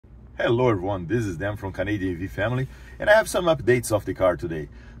Hello everyone, this is Dan from Canadian EV Family, and I have some updates of the car today.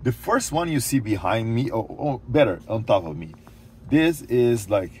 The first one you see behind me, better, on top of me. This is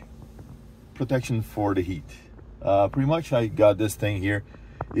like protection for the heat. Pretty much I got this thing here.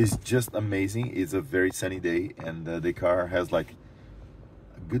 It's just amazing. It's a very sunny day and the car has like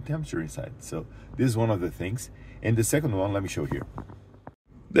a good temperature inside. So this is one of the things. And the second one, let me show here.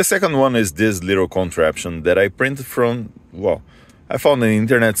 The second one is this little contraption that I printed from, well, I found on the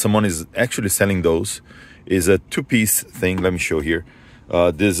internet someone is actually selling those. It's a two-piece thing. Let me show here.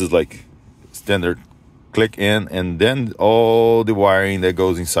 This is like standard click in and then all the wiring that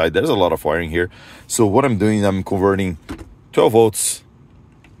goes inside. There's a lot of wiring here. So what I'm doing, I'm converting 12 volts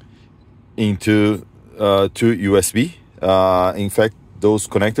into to USB. In fact, those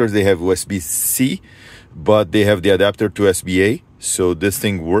connectors, they have USB-C, but they have the adapter to USB-A. So this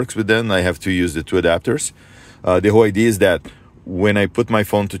thing works with them. I have to use the two adapters. The whole idea is that when I put my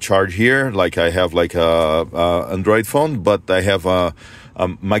phone to charge here, like I have like a Android phone, but I have a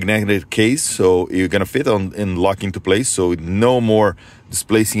magnetic case, so you're gonna fit on and lock into place, so no more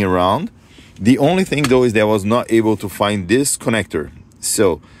displacing around. The only thing though is that I was not able to find this connector.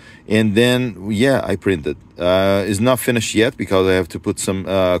 So, and then yeah, I printed. It's not finished yet because I have to put some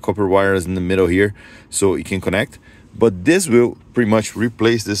copper wires in the middle here so it can connect. But this will pretty much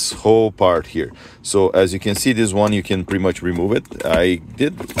replace this whole part here. So as you can see, this one you can pretty much remove it. I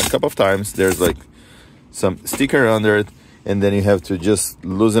did a couple of times. There's like some sticker under it, and then you have to just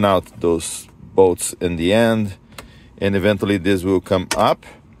loosen out those bolts in the end, and eventually this will come up.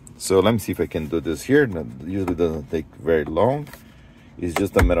 So let me see if I can do this here. It usually doesn't take very long. It's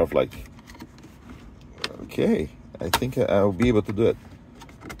just a matter of like, okay, I think I'll be able to do it.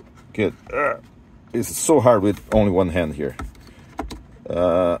 Good. It's so hard with only one hand here.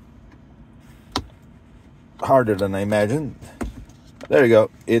 Harder than I imagined. There you go,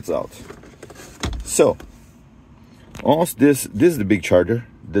 it's out. So, almost this is the big charger,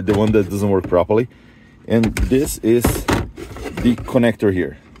 the one that doesn't work properly. And this is the connector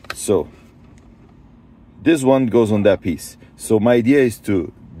here. So, this one goes on that piece. So my idea is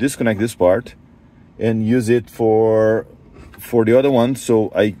to disconnect this part and use it for the other one, so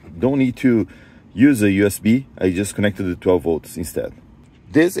I don't need to use a USB. I just connected the 12 volts instead.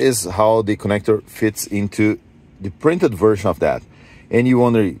 This is how the connector fits into the printed version of that. And you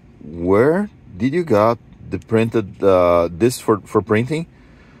wonder, where did you got the printed this for printing?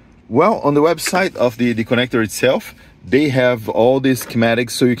 Well, on the website of the connector itself, they have all these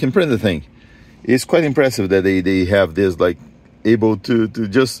schematics so you can print the thing. It's quite impressive that they have this like able to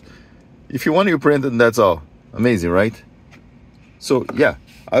just, if you want to print it, that's all. Amazing, right? So yeah,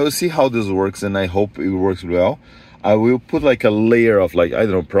 I will see how this works and I hope it works well. I will put like a layer of like, I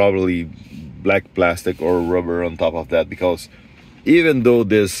don't know, probably black plastic or rubber on top of that, because even though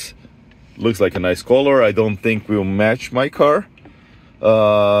this looks like a nice color, I don't think will match my car.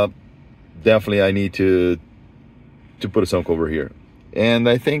 Definitely I need to put some cover here. And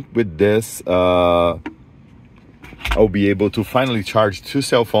I think with this, I'll be able to finally charge two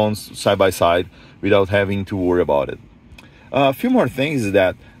cell phones side by side without having to worry about it. A few more things is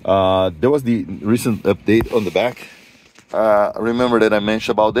that there was the recent update on the back. Remember that I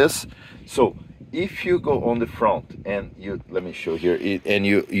mentioned about this. So if you go on the front and you, let me show here, and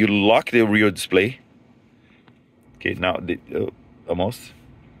you lock the rear display. Okay, now almost.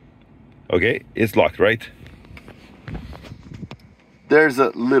 Okay, it's locked, right? There's a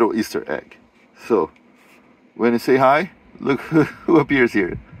little Easter egg. So when you say hi, look who appears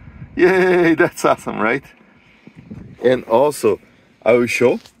here. Yay, that's awesome, right? And also, I will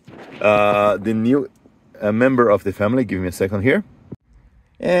show the new member of the family. Give me a second here.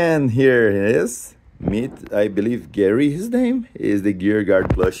 And here it is. Meet, I believe, Gary, his name, is the Gear Guard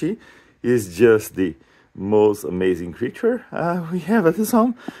plushie. He's just the most amazing creature we have at this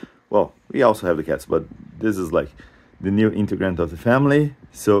home. Well, we also have the cats, but this is like the new integrant of the family.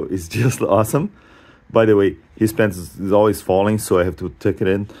 So it's just awesome. By the way, his pants is always falling, so I have to tuck it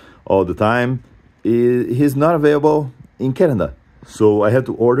in all the time. He's not available in Canada, so I had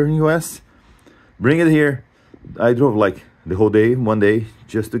to order in US, bring it here. I drove like the whole day, one day,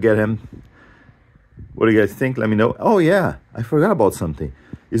 just to get him. What do you guys think? Let me know. Oh yeah, I forgot about something.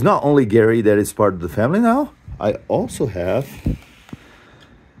 It's not only Gary that is part of the family now. I also have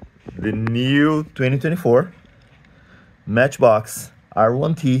the new 2024 Matchbox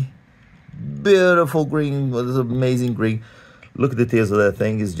R1T. Beautiful green, what is amazing green. Look at the details of that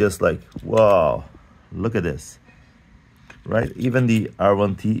thing. Is just like, wow, look at this, right? Even the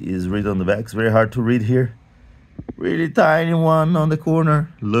R1T is written on the back. It's very hard to read here. Really tiny one on the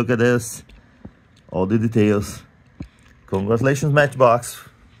corner. Look at this, all the details. Congratulations, Matchbox.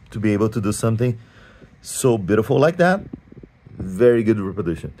 to be able to do something so beautiful like that. Very good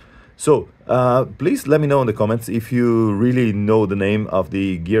reproduction. So please let me know in the comments if you really know the name of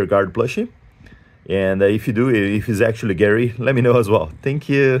the gear guard plushie. And if you do, if it's actually Gary, let me know as well. Thank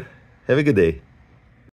you. Have a good day.